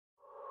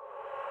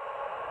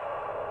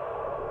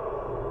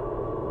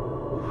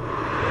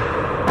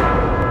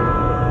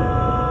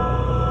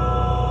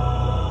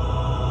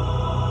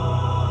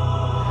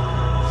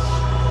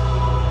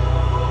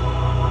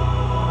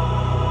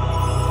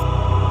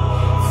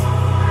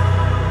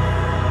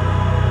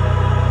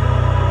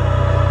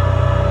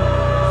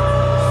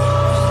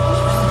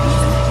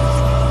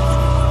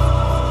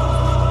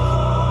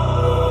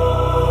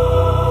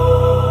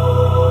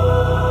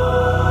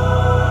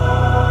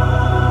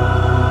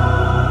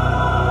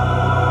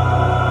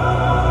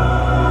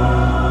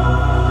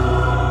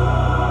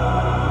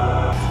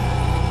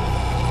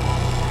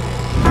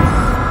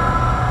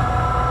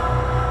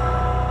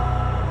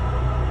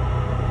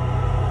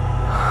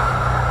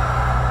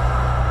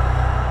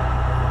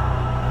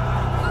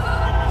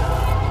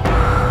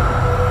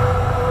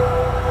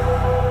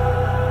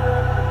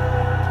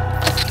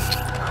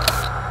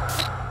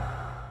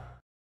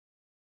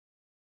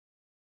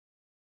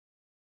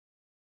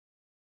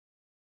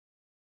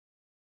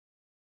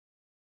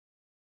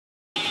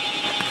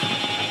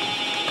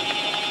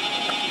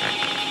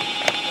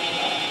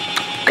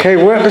Okay,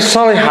 we're at the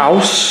Sally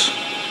House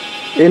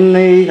in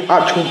the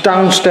actual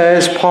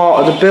downstairs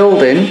part of the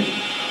building,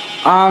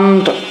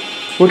 and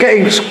we're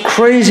getting a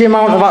crazy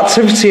amount of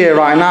activity here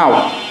right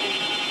now.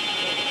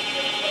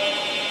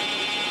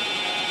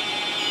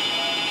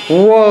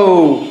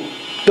 Whoa,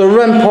 the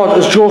REM pod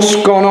has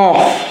just gone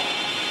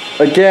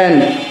off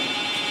again.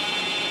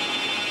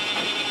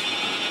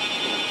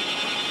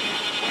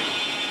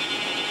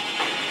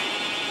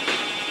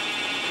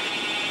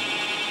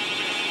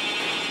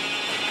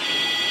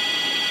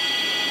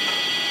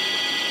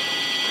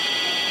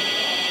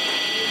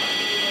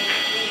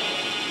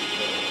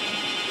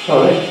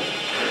 Sorry?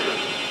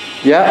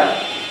 Yeah.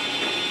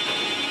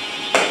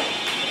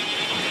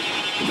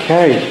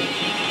 Okay.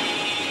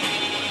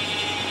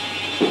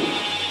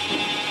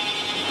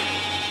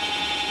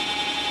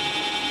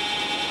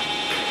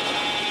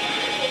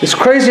 It's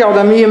crazy how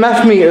them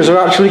EMF meters are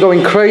actually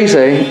going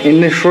crazy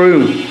in this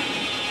room.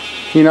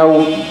 You know,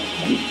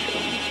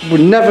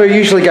 we'd never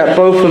usually get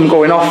both of them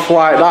going off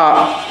like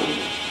that.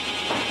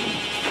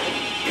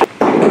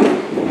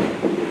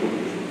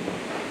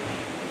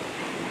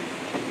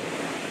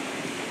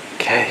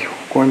 Okay,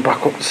 going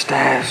back up the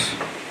stairs.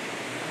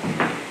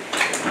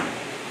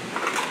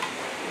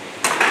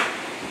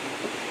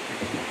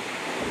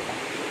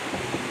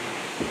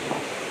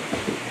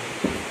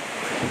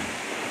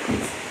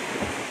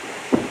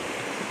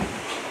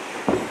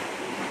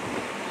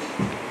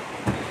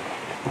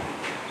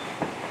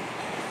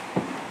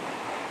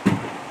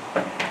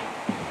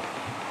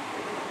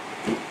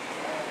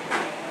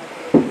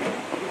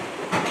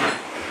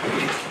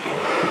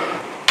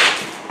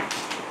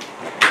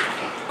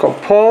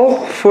 Got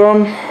Paul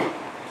from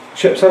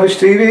Chip Savage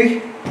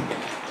TV.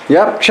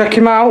 Yep, check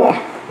him out.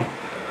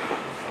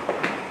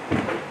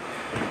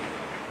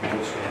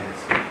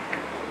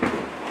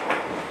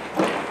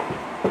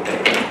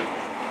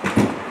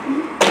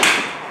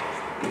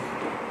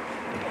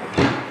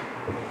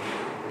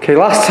 Okay,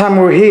 last time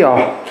we were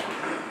here,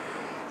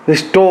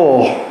 this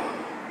door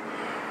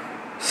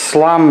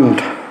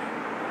slammed,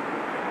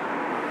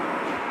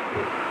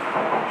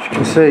 as you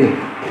can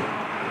see.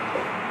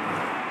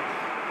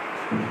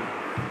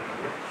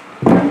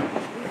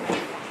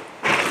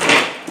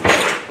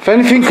 If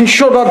anything can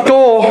shut that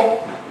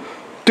door,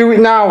 do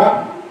it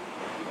now.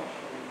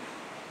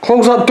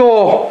 Close that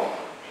door.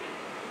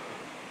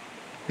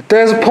 If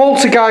there's a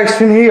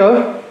poltergeist in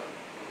here,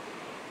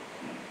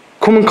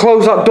 come and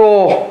close that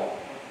door.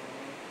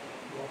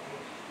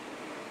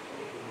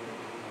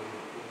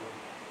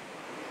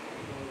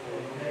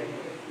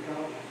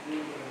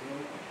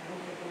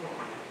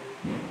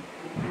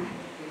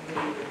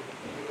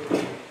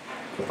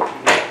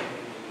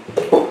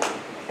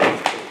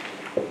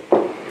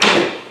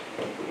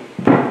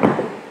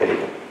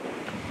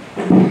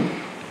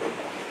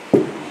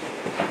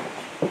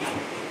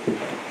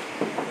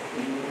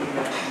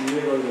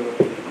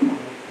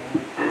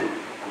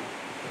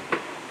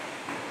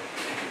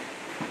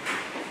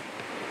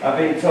 I've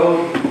been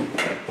told.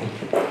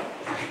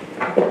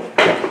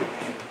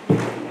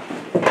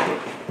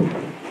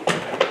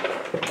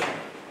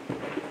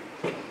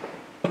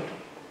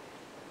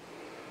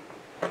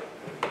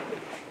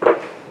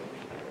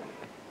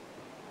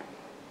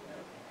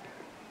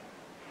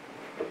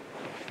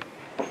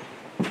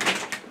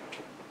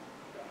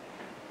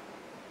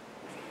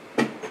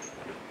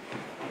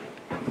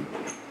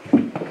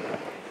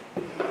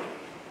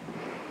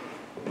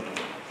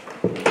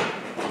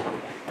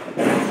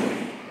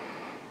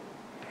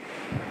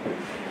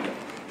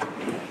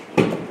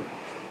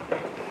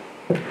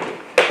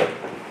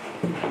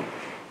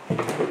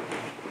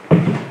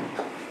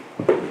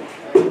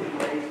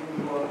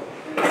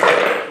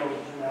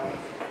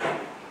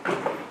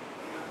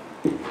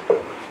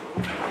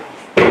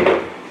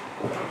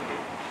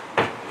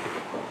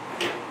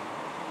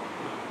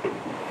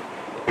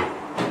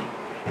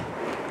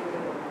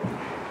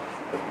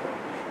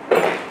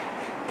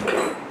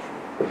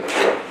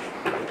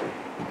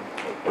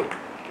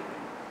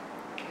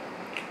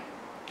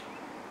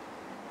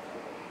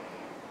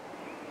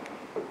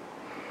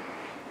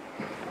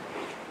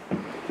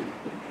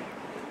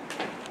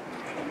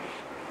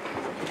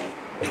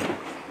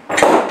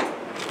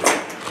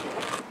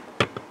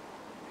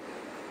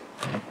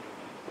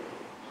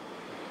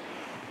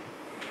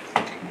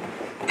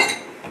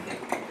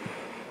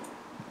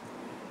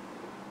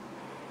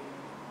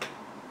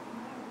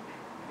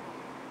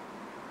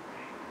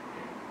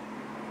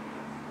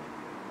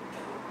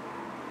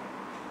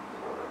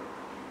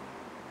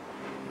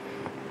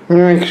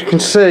 As you can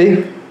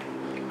see,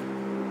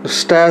 the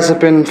stairs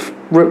have been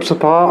ripped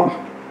apart.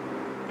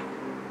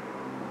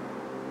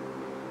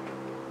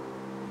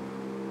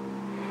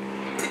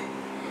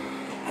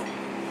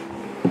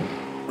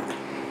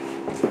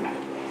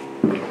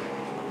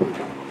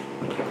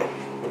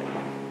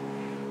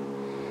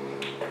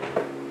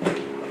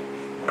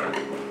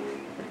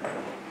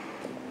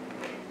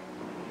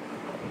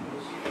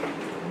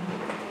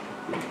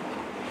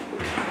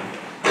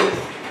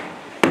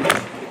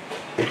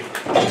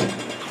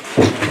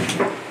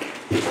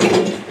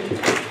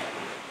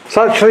 It's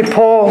actually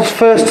Paul's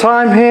first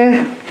time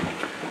here.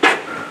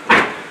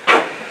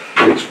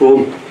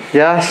 one.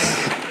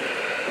 Yes.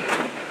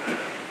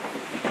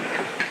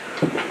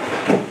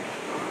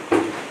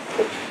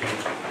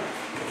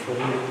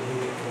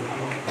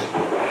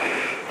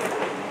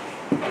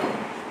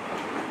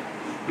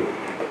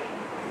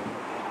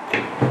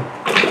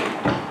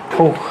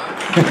 Oh.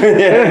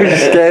 You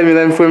scared me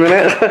then for a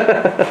minute.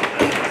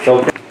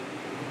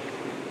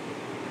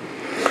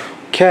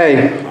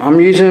 Okay, I'm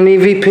using an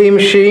EVP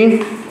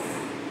machine.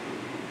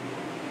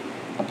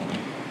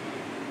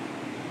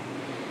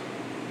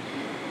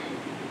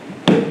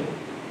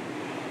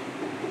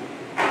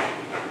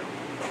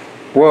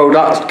 Whoa,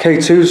 that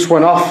K2 just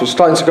went off. It's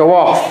starting to go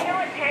off.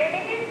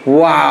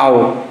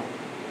 Wow.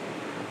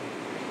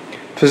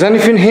 If there's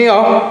anything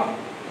here,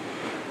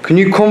 can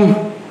you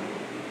come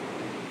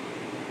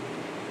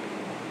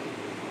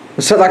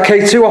and set that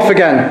K2 off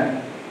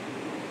again?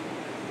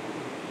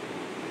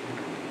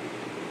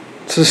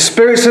 So the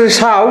spirits of this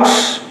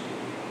house,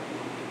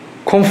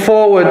 come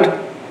forward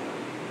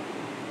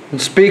and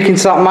speak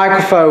into that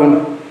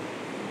microphone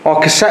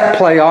or cassette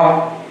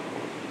player.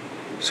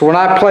 So when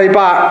I play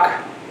back,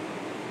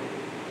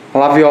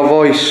 I'll have your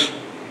voice.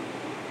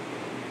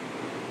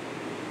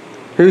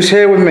 Who's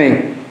here with me?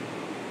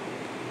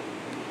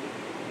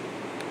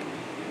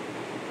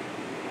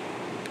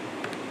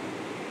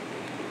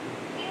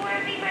 You want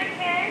to be my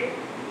friend?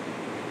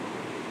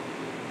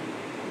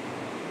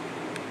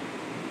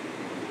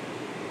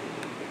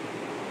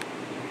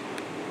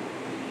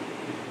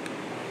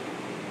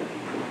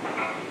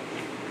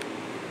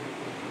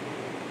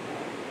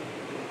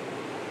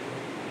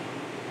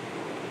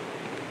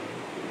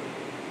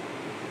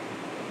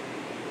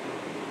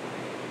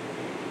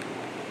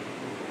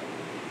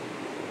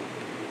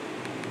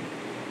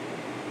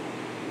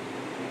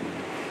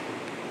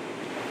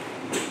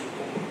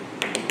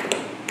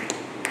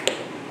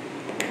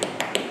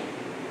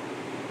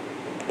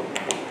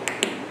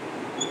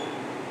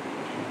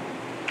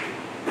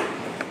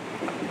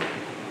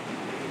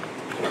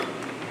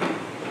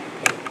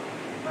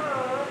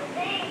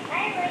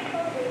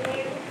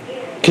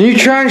 Can you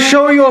try and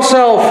show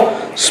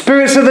yourself?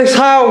 Spirits of this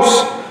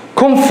house,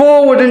 come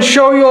forward and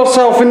show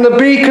yourself in the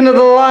beacon of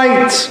the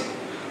light.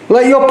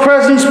 Let your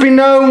presence be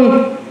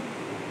known.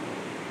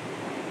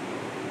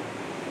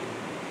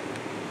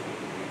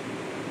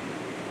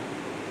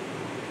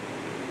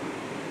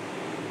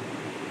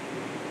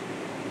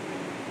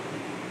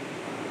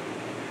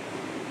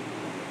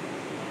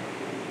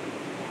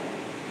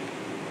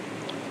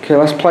 Okay,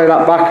 let's play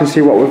that back and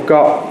see what we've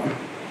got.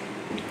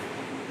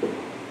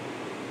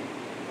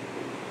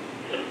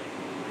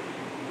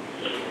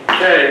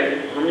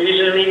 Okay, I'm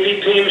using an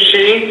EVP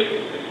machine.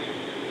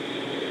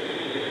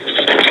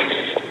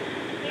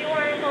 Do you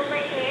want to hold my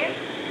hand?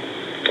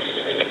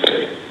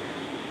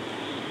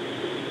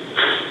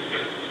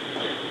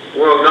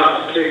 Whoa,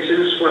 that K2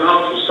 just went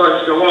off and started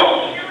to go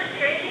off. You know what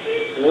time it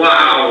is?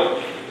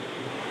 Wow.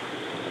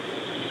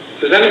 If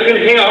there's anything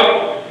here,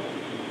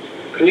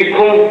 can you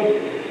come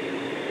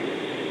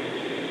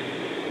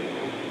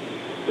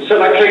and set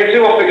that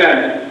K2 off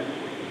again?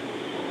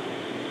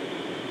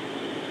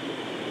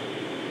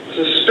 So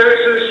the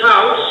spirits of this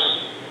house,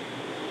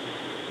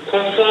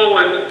 come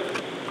forward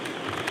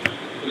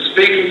and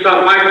speak into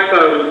that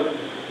microphone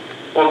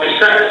or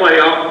cassette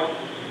player.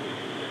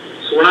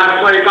 So when I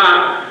play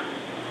back,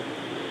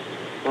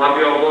 I'll have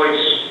your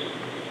voice.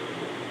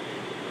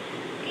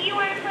 Do you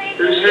want to play?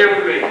 Who's here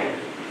with me?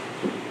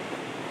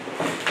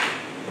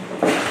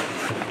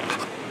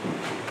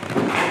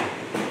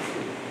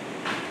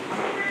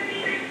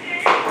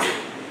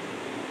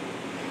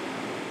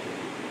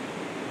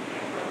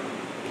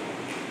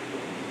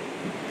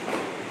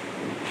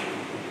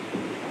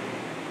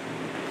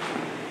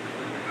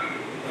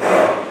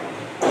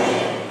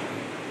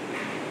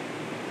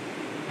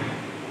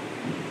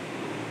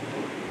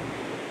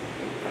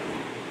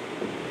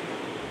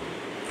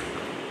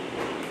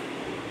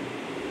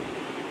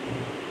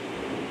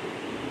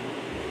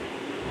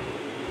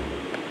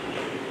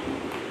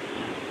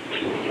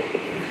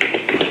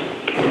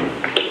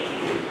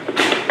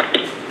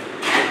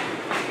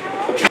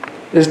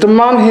 Is the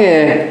man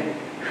here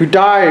who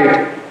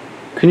died?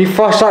 Can you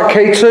flash that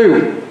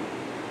K2?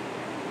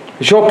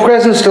 Is your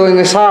presence still in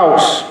this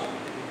house?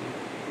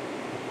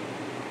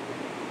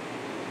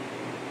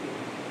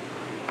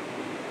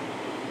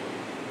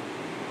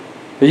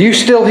 Are you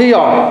still here?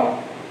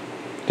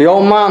 The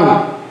old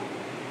man.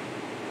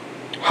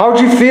 How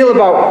do you feel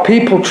about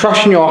people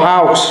trashing your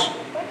house?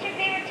 What's your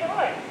favorite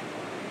toy?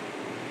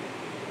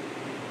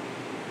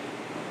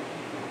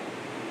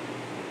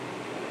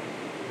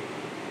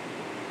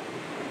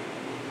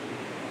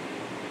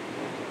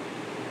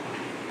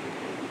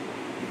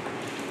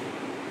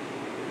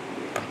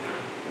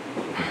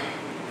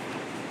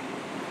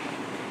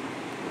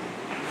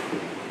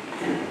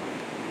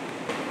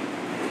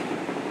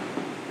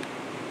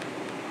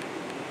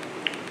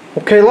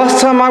 Okay,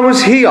 last time I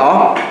was here,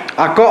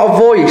 I got a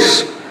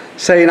voice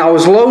saying I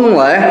was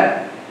lonely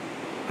and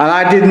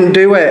I didn't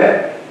do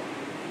it.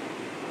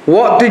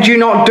 What did you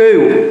not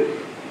do?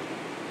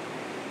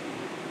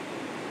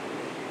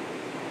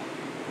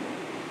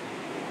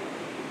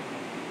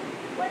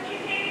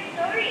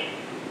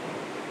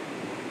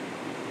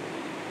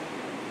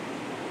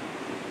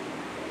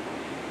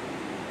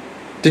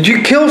 Did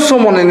you kill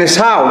someone in this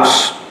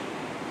house?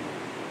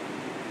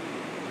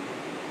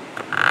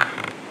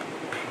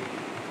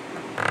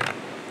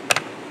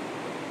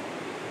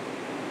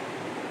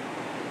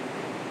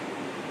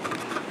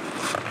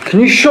 Can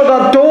you shut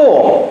that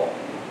door?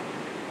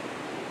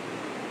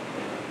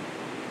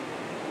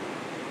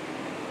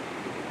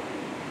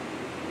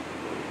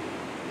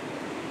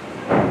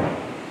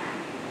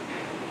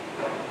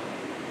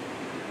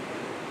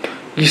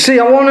 You see,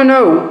 I want to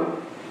know,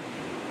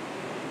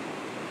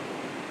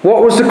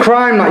 what was the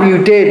crime that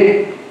you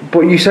did,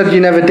 but you said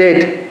you never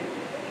did?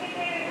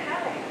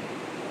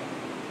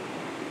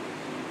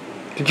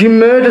 Did you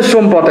murder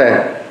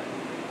somebody?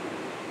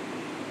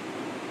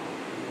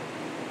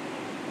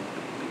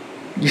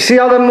 You see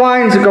how them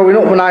lines are going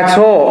up when I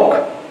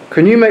talk?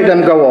 Can you make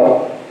them go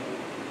up?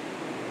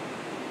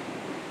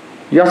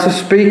 You have to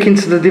speak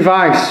into the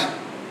device.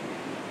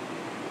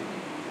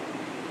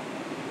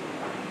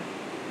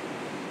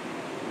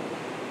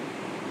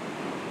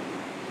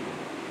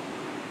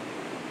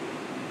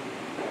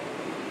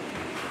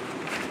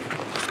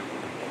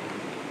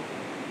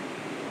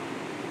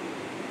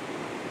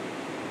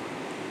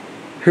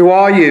 Who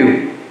are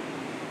you?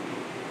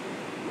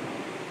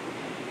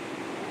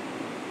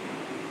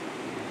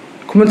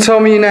 Come and tell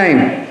me your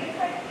name.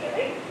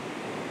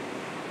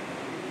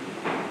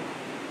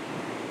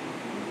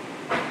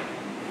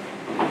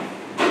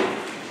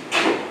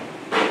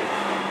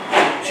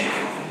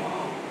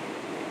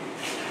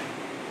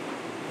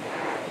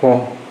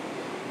 What?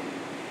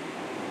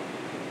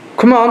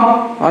 Come on,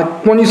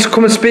 I want you to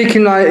come and speak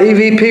in my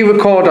EVP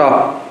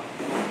recorder.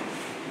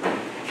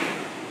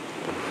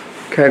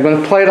 Okay, I'm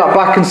going to play that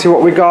back and see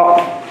what we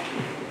got.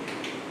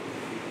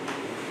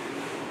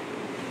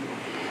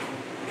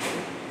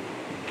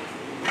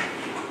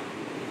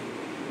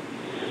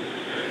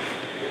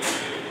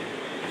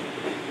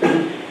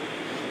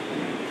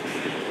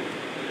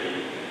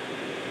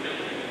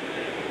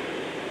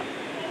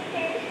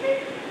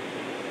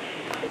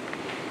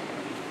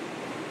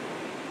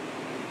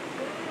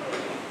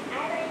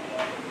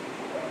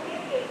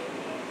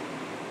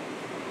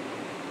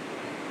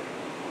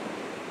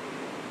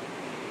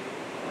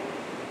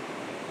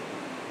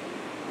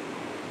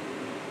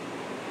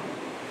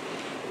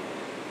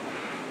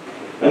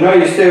 I know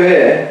you're still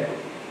here.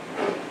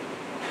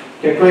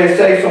 Can you please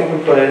say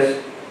something,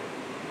 please?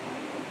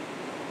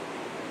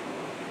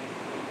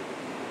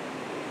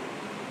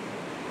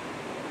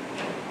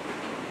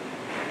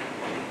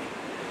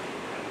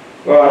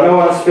 Well, I know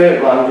on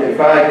Spirit Land, if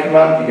I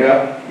command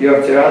you, you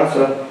have to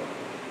answer.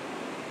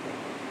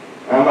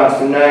 I'm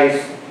asking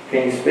nice.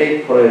 Can you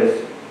speak,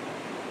 please?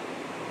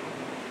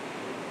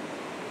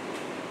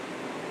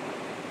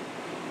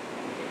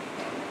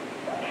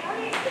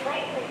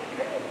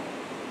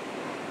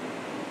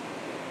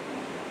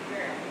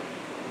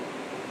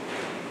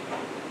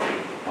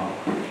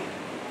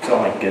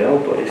 Girl,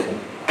 but listen.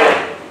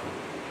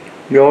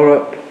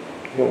 Europe.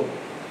 What?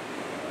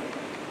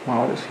 Why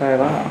would it say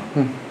that?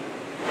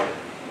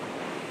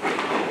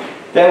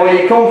 Then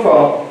where you come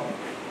from?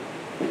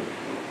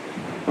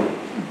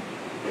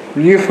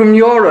 Are you from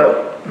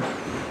Europe?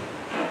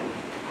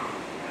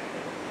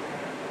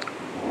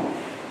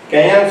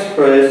 Can you answer,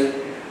 please?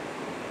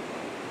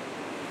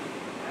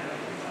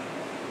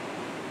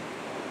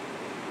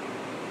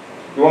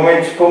 You want me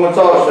to pull my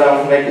torch down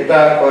and make it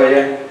dark for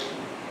you?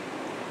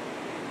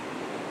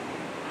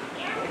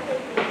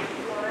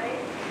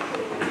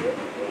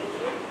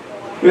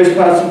 Which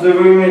part of the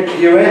room are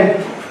you in?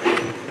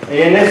 Are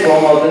you in this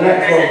one or the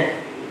next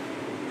one?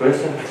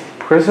 Prison.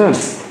 Prison?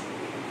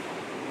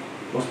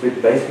 Must be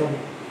the basement.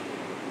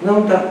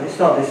 No, that, it's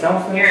not this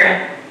house.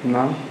 Yeah.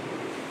 No.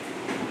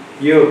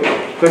 You.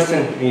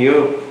 Question,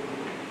 you.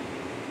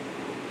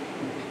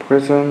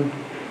 Prison.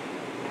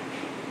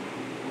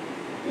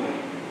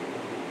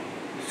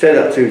 Say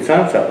that 2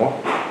 times, that one.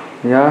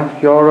 Yeah,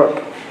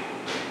 Europe.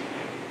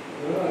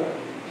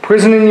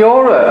 Prison in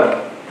Europe?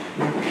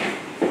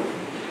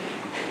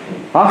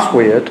 That's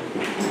weird.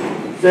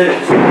 Say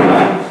it 2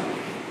 times.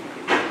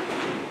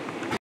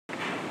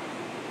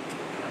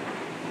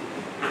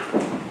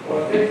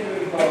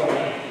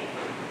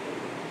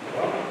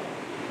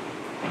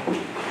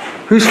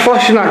 Who's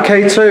flashing at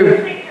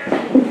K2?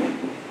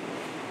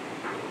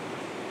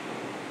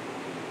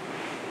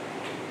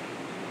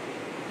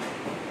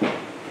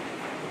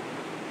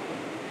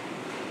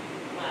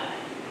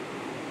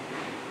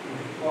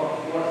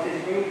 What's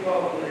this room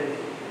called, please?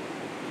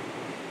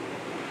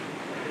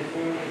 This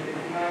room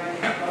is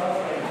nice.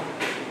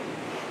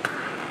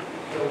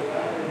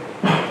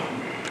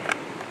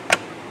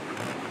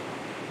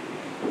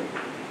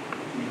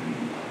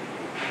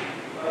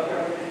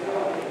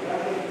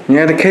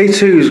 Yeah, the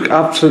K2's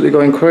absolutely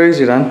going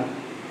crazy then.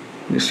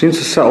 It seems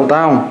to settle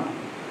down.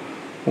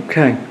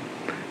 Okay.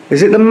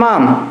 Is it the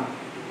man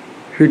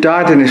who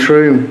died in this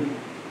room?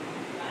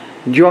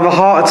 Did you have a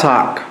heart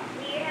attack?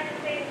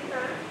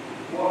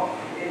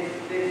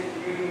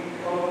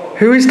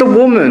 Who is the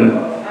woman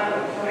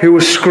who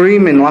was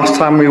screaming last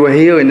time we were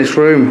here in this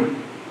room?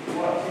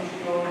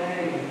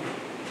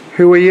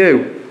 Who are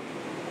you?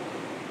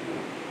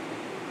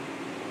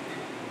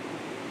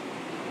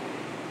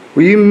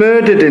 Were you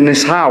murdered in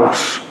this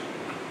house?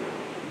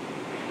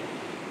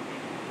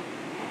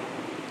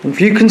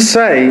 If you can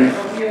say,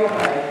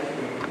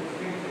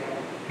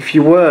 if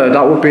you were,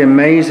 that would be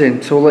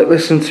amazing. So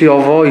listen to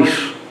your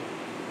voice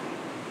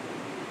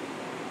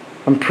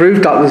and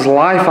prove that there's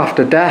life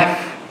after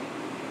death.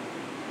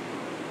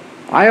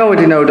 I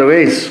already know there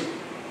is,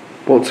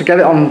 but to get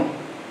it on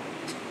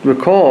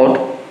record,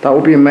 that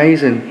would be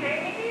amazing.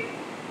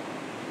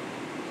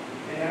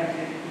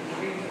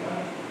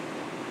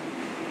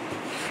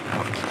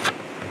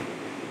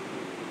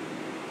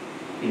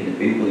 Even the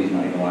people he's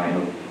not even lined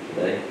up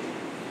today.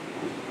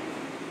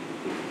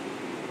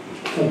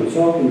 I've been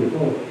talking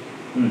before.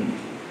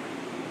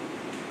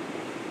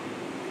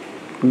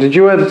 Did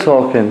you hear the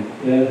talking?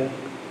 Yeah.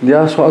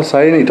 Yeah, that's what I'm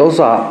saying, it does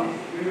that.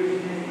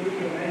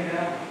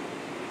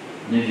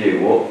 Usually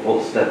walk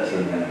footsteps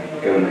and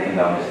then going up and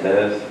down the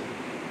stairs.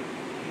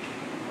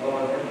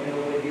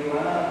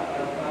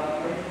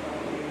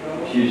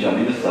 It's usually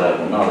on the other side,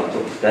 but now they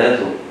took the stairs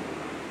up.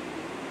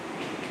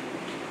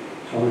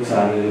 It's all the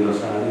time on the other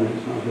side, isn't it?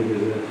 It's not as big as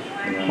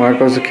this. Where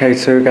goes the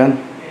K2 again?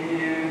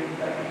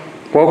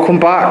 Welcome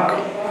back.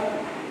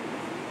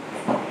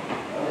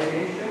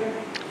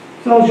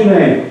 Tell us your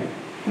name.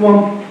 Come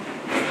on.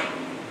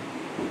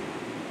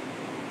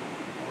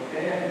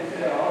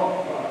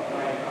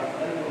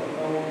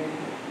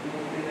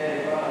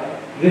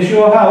 Is this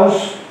your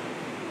house?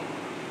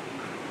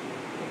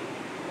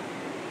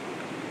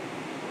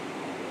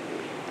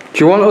 Do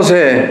you want us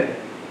here?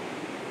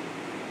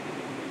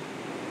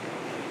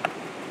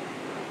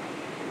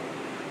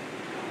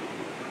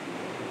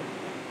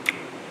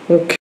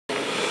 Okay.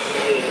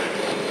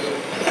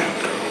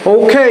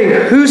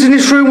 Okay, who's in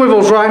this room with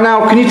us right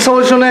now? Can you tell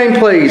us your name,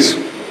 please?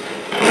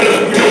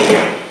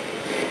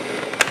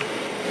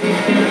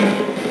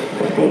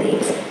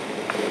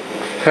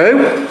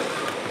 Who?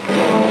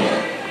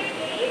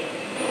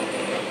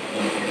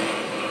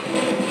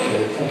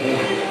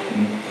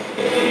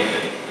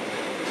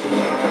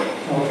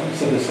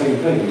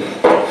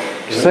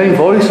 Same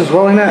voice as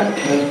well, innit?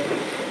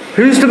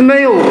 Who's the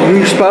male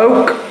who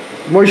spoke?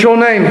 What's your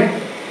name?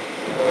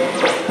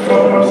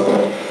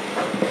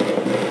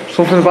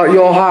 Something about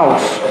your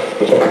house.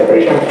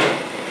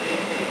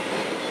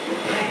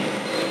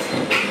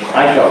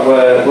 I got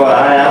where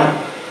I am.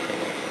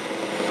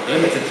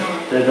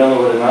 They don't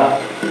know where they are.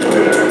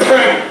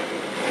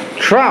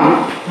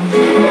 Tramp?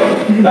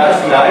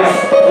 That's nice.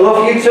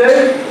 Love you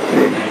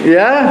too.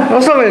 Yeah,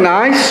 that's not very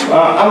nice.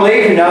 I'm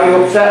leaving now,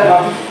 you're upset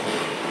now.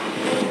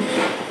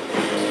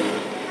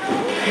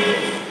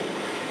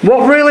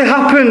 What really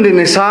happened in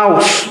this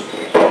house?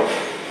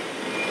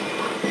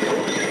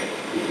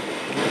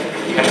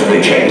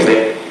 They changed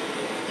it.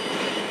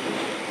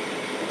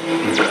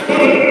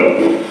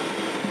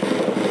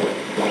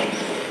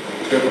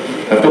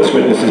 I've got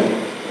witnesses.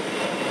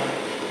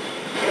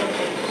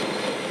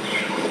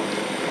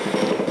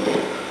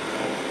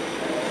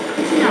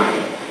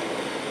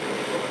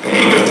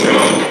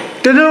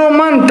 Did an old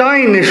man die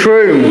in this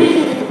room?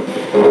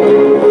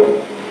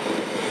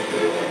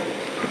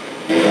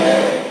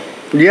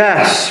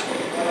 Yes.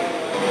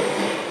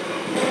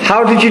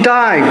 How did you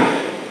die?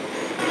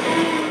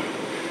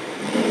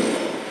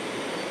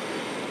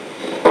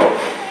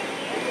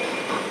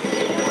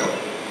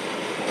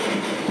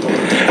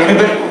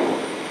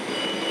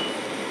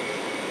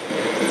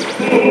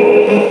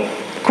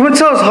 Come and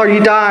tell us how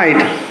you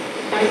died.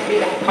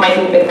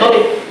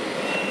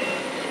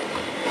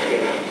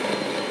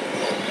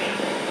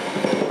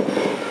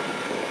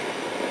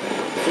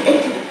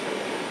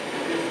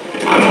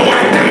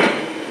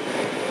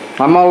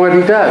 I'm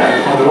already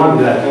dead. I'm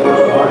dead.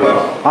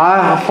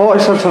 I thought he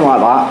said something like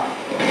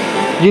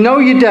that. You know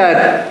you're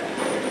dead.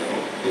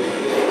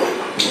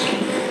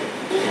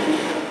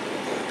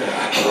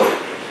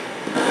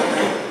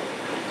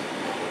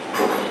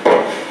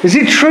 Is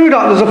it true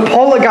that there's a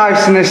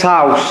poltergeist in this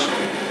house?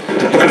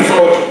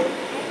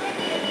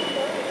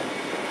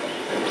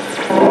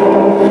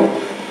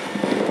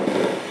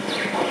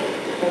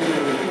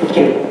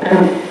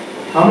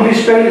 How many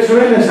spirits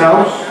are in this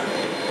house?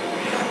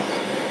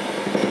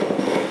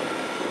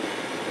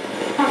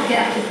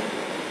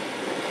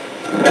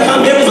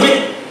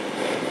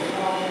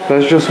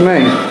 There's just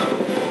me.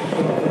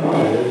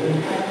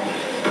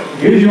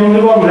 You're the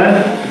only one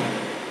then.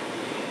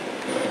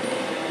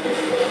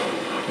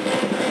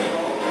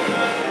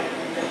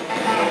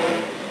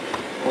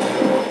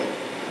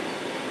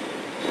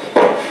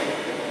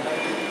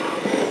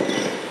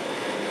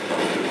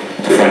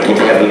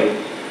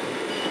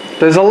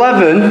 There's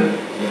 11.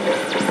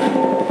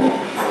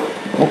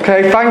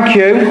 Okay, thank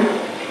you.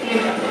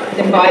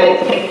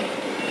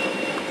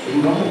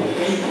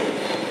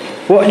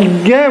 What?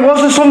 Yeah,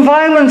 was there some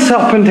violence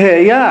happened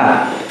here?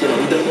 Yeah.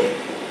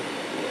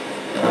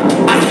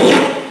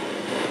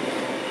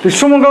 Did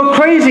someone go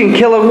crazy and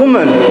kill a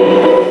woman?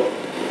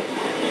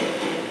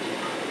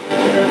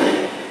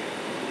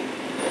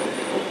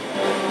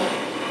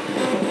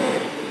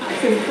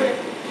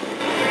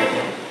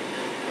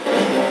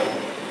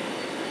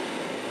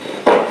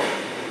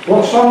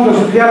 What song does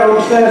the piano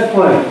upstairs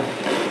play?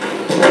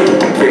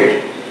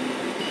 3.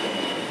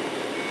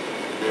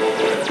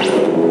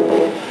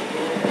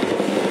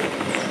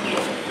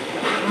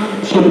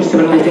 Some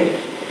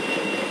similarity.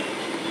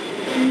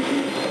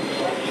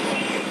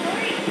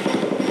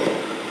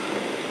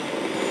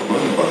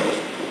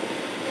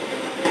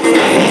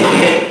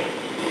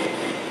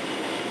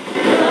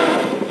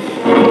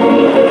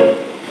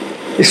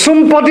 Is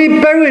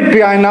somebody buried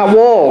behind that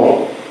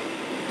wall?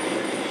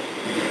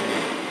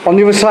 On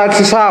the other side of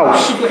this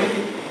house?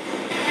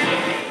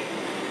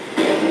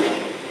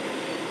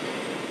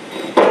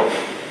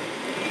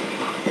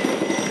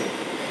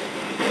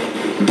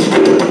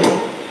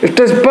 If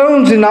there's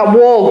bones in that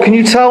wall, can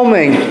you tell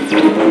me?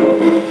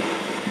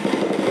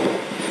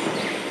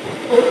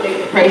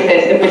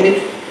 Process the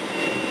visit.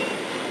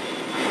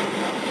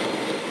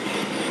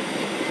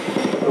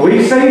 Are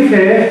we safe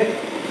here?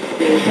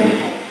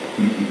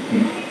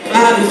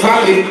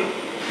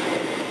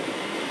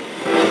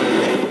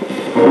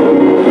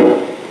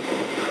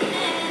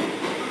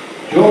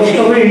 Do you want us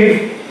to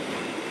leave?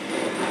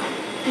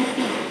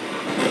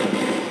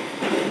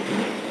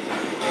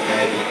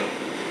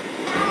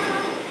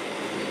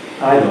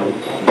 I don't.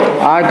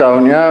 I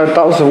don't, yeah,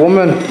 that was a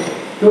woman. Do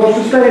you want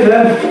us to stay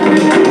then?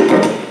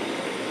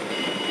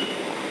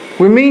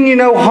 We mean you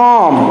no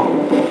harm.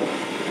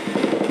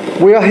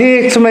 We are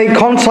here to make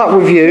contact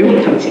with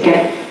you. Come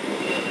together.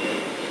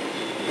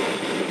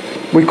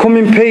 We come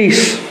in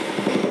peace.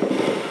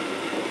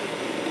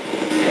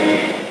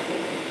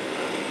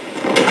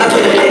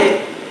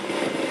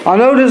 I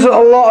know there's a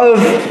lot of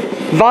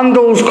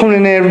vandals coming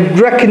in here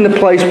wrecking the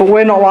place, but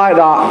we're not like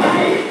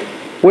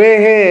that. We're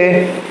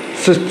here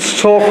to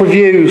talk with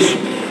yous.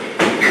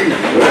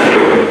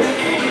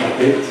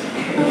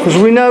 Because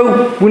we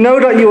know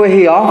that you are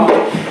here.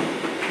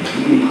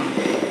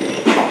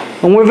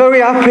 And we're very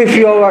happy for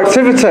your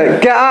activity.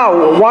 Get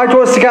out. Why do you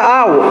want us to get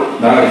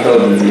out? No, he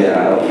told us to get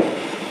out.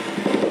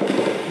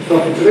 There's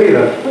nothing to do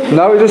then.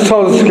 No, he just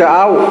told us to get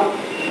out.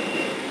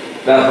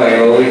 That's what he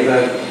always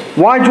says.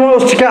 Why do you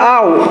want us to get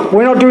out?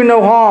 We're not doing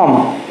no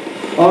harm.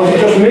 Oh, is it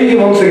just me who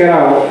wants to get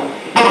out?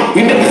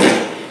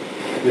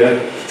 Yeah.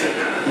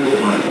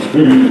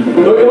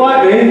 Don't you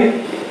like me?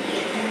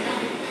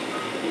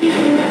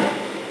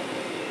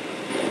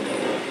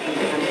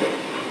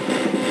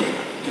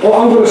 Oh,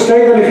 I'm going to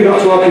stay then if you're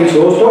not talking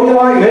to us. Don't you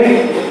like me?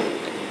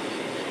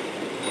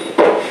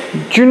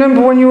 Do you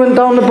remember when you went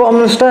down the bottom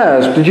of the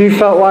stairs? Did you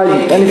felt like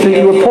anything,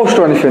 you were pushed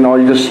or anything, or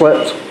you just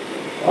slipped?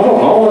 I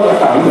don't know. I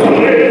can't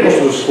remember. It must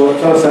have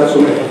slipped. I said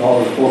something if I thought I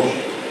was pushed.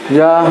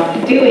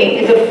 Yeah. Doing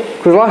is a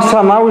Because last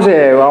time I was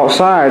here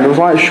outside, it was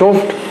like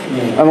shoved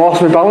and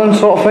lost my balance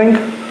sort of thing.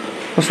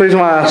 That's the reason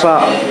why I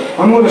sat.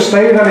 I'm going to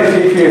stay then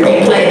if you...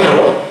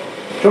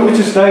 Do you want me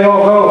to stay or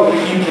go?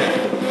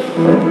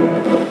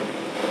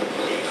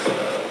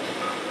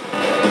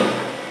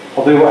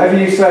 I'll do whatever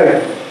you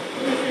say.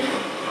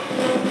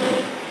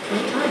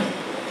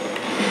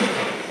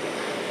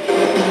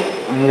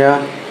 Yeah.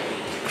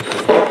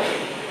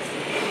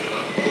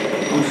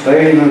 I'm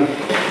staying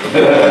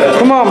then.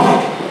 Come on.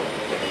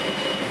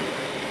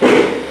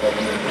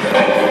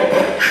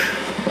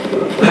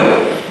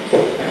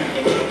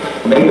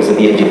 Many was at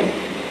the engine.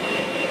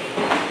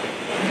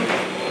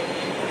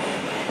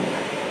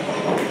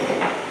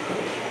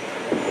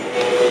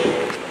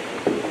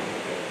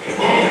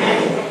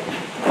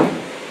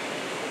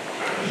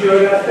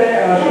 Should I stay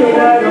or should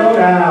I go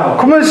now?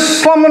 Come and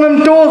slam on them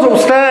doors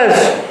upstairs.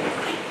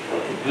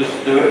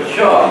 Just do it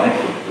short,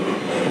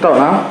 Nick. Don't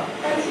know.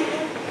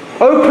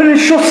 Open and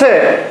shut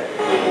it.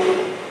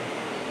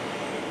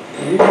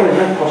 Are you going to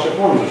head posh at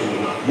once or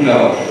something? No.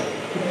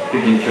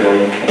 Pigeon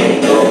train.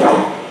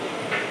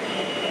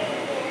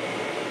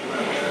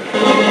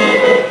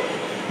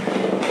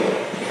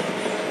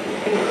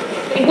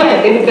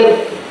 well, they were built.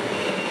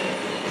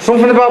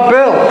 Something about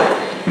Bill.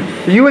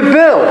 Are you with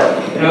Bill?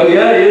 Oh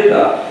yeah, he is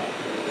that.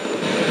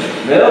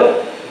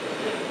 Bill?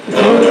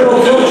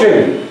 Bill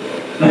touching.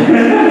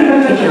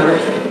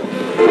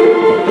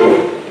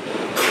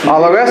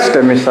 I'll arrest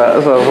him, he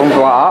says, or something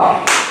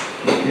like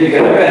that. You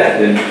can arrest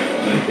him.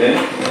 Okay.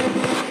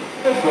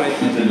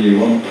 It's a new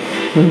one.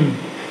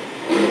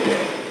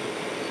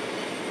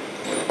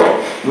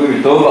 We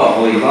were talking about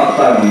police last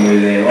time when we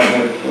were there,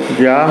 weren't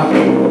we? Yeah.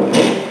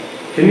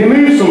 Can you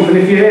move something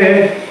if you're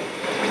here?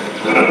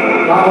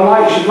 Like the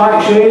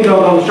light shade or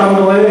the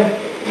chandelier?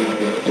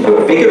 You've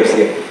got figures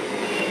here.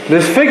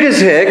 There's figures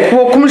here.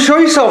 Well, come and show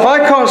yourself. I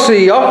can't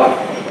see you.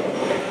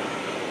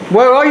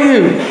 Where are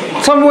you?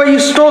 Tell me where you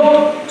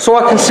stood so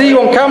I can see you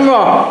on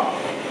camera.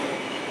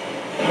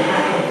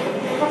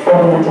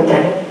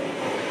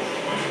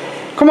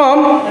 Come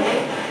on.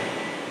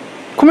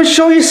 Come and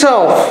show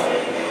yourself.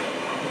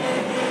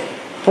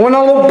 And when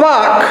I look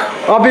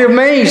back, I'll be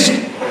amazed.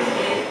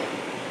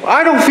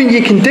 I don't think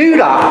you can do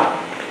that.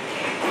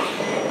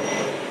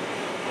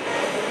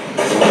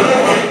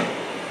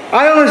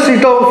 I honestly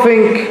don't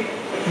think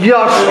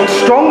you're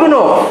strong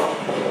enough.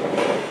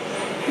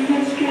 Did you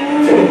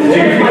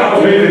think I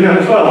was moving then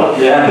as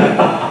well? Yeah.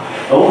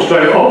 I looked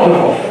straight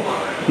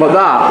up. But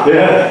that,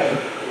 Yeah.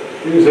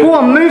 Who's it? Go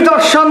on, move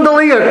that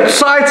chandelier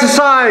side to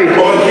side.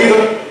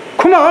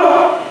 Come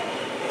on.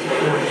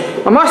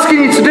 I'm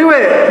asking you to do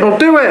it. No,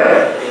 do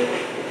it.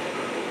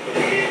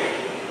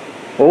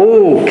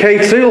 Oh,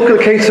 K2, look at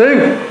the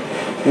K2.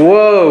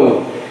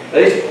 Whoa.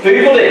 There's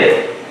people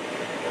in.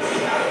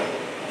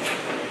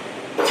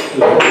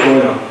 What's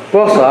going on?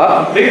 What's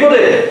that? People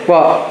in.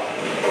 What?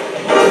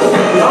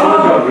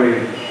 Got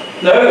green.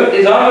 No,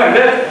 his arm went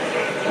dead.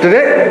 Did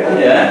it?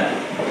 Yeah.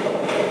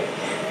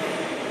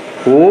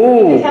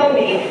 Oh. Tell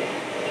me.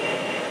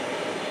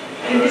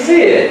 Did you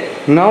see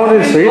it? No, I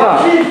didn't see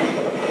that.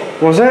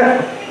 Was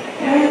it?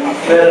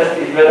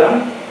 He's better.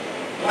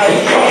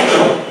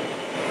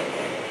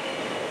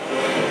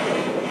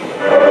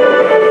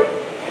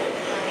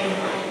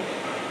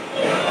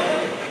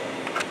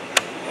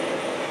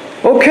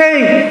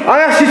 Okay,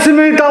 I asked you to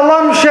move that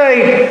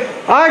lampshade.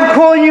 I'm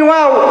calling you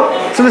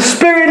out to the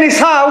spirit in this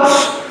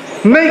house.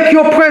 Make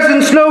your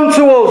presence known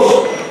to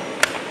us.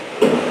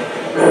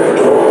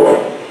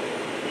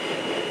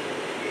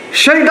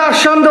 Shake that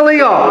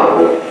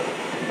chandelier.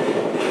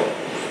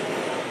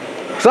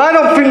 Because I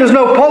don't think there's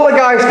no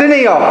poltergeist in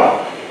here.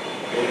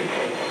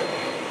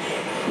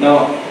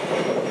 No.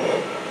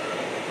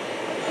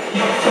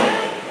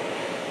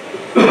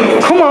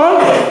 Come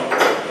on.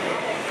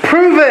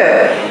 Prove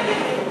it.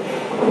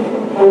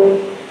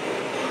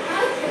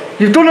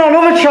 You've done it on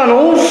other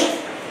channels.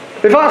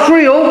 If that's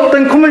real,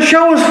 then come and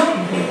show us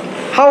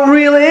how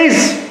real it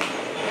is.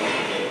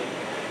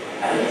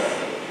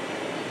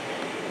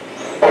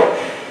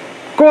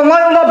 Go on,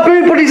 light up that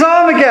boot buddy's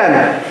arm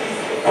again.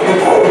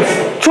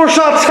 Touch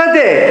that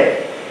teddy.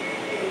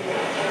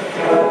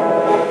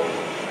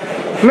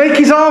 Make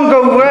his arm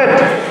go red.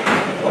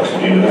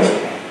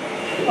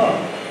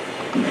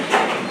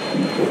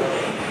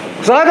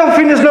 Because I don't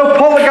think there's no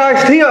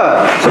poltergeist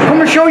here. So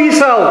come and show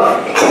yourself.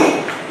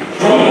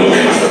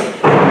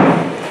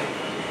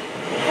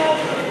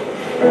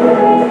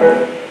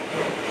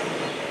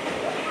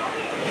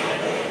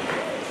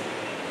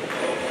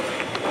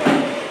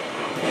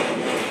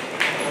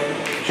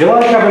 Do you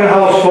like having a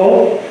house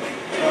full?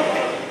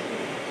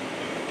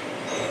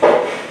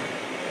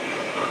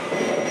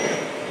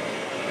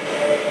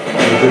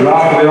 Would you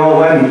rather we all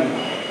went?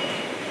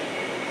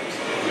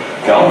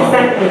 Gone.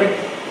 Exactly.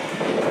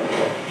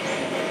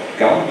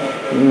 Gone.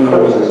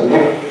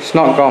 It's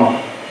not gone.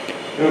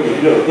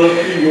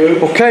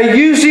 Okay,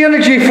 use the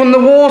energy from the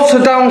water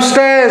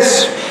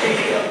downstairs.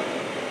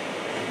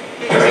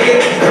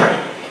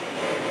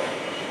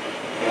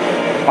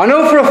 I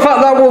know for a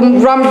fact that will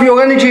ramp your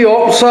energy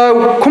up,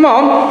 so come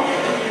on.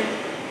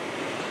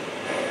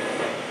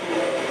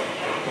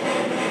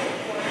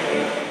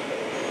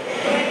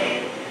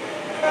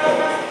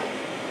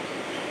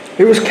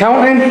 It was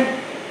counting.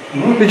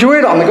 Did you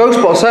hear that on the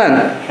ghost box then?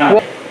 Count.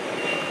 What?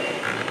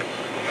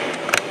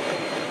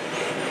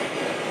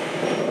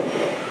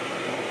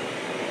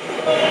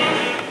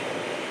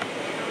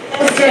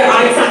 Let's do it,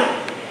 Alexa.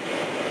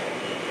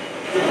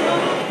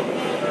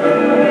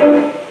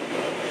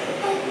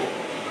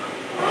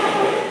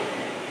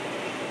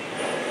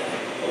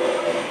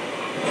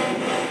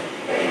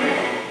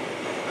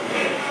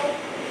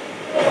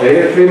 Do you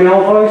hear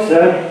female voice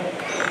there?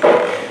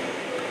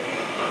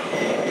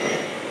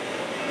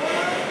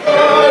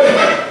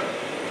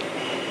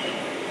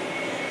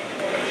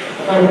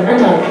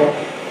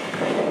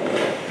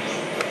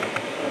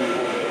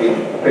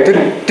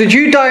 Did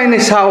you die in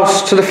this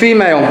house to the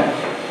female?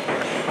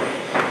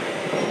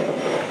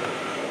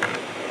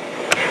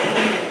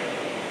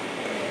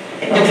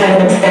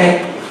 Independence Day.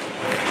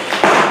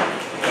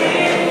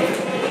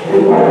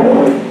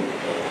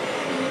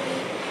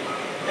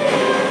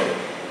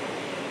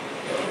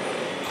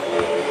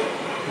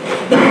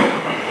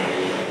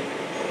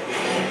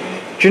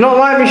 Do you not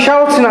like me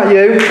shouting at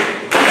you?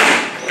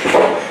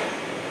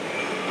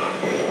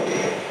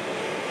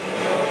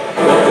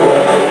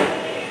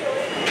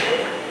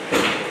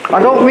 I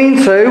don't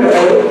mean to.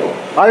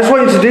 I just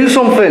want you to do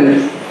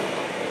something.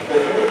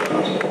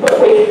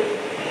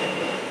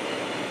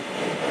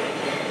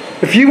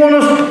 If you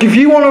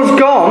want us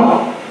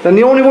gone, then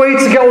the only way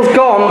to get us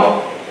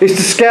gone is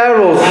to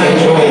scare us.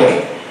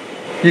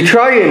 You're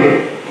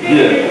trying.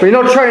 Yeah. But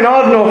you're not trying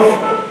hard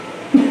enough.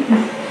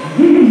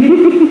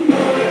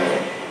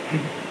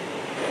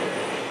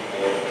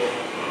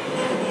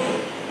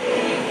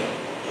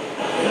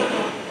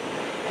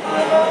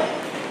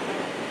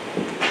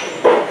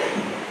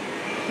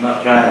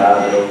 Not trying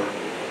hard though.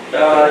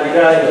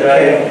 You're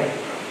trying.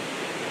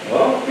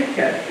 Well, big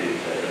cat did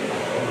say.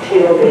 He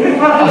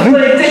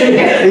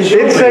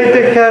did say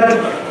dickhead.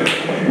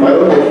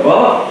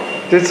 What?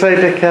 Did say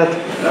dickhead. I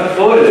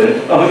thought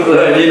it. I'm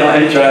glad you're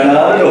not trying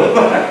hard though.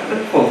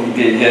 Fucking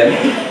gig again.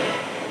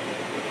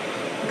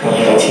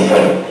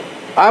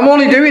 I'm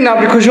only doing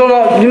that because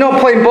you're not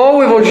playing ball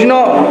with us. You're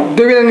not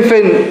doing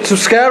anything to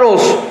scare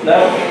us.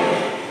 No.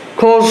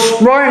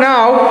 Because right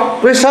now,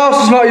 this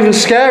house is not even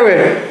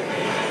scary.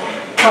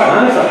 Quite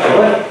nice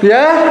actually.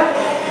 Yeah?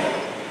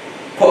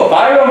 Put a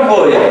fire on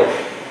for you.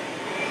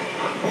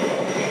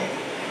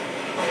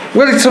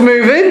 Ready to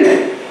move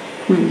in?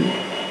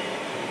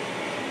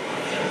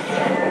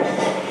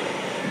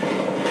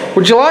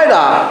 Would you like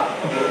that?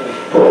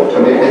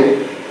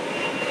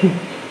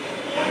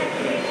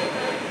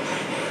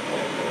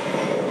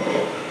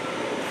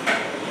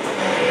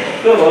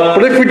 Come on.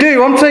 But if we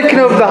do, I'm taking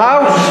over the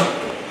house.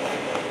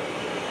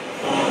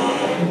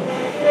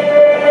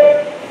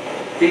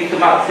 See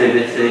some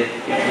activity,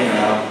 you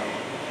know.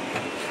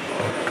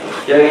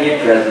 Show your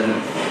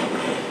presents.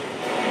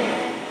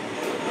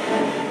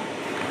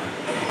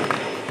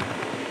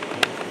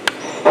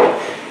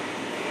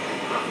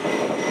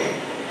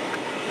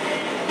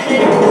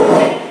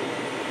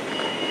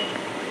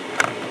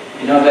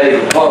 You're not ready to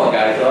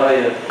apologise, are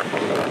you?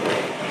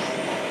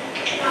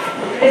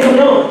 It's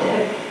not.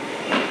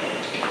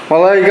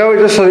 Well, there you go, it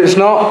just said it's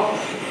not.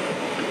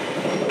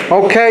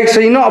 Okay, so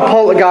you're not a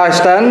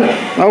poltergeist then.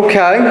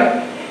 Okay.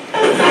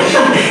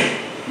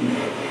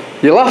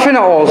 You're laughing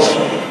at us.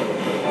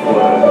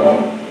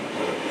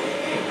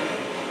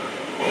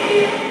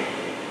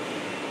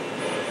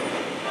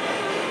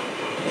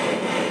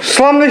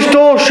 Slam this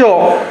door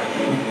shut.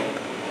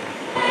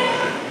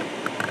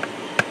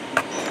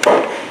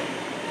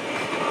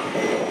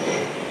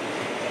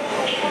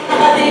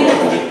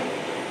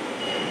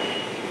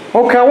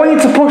 Okay, I want you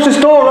to push this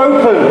door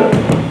open.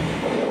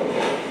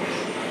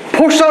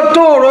 Push that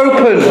door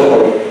open.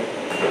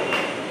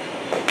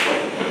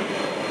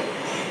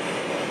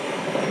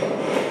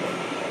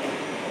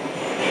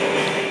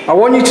 I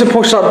want you to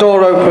push that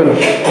door open.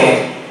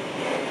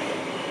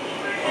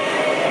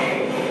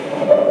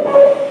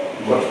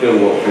 What's Bill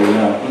walk through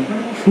now?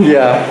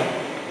 Yeah.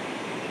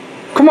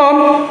 Come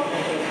on.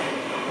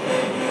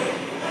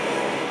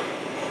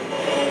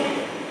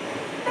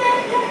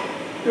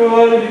 Go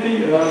on, you think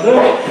you're under?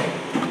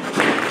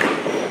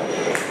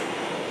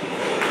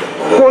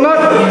 Well, no,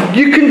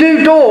 you can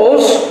do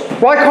doors.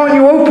 Why can't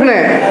you open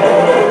it?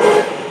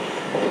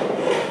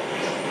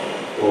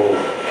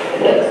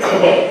 Looks to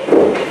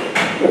me.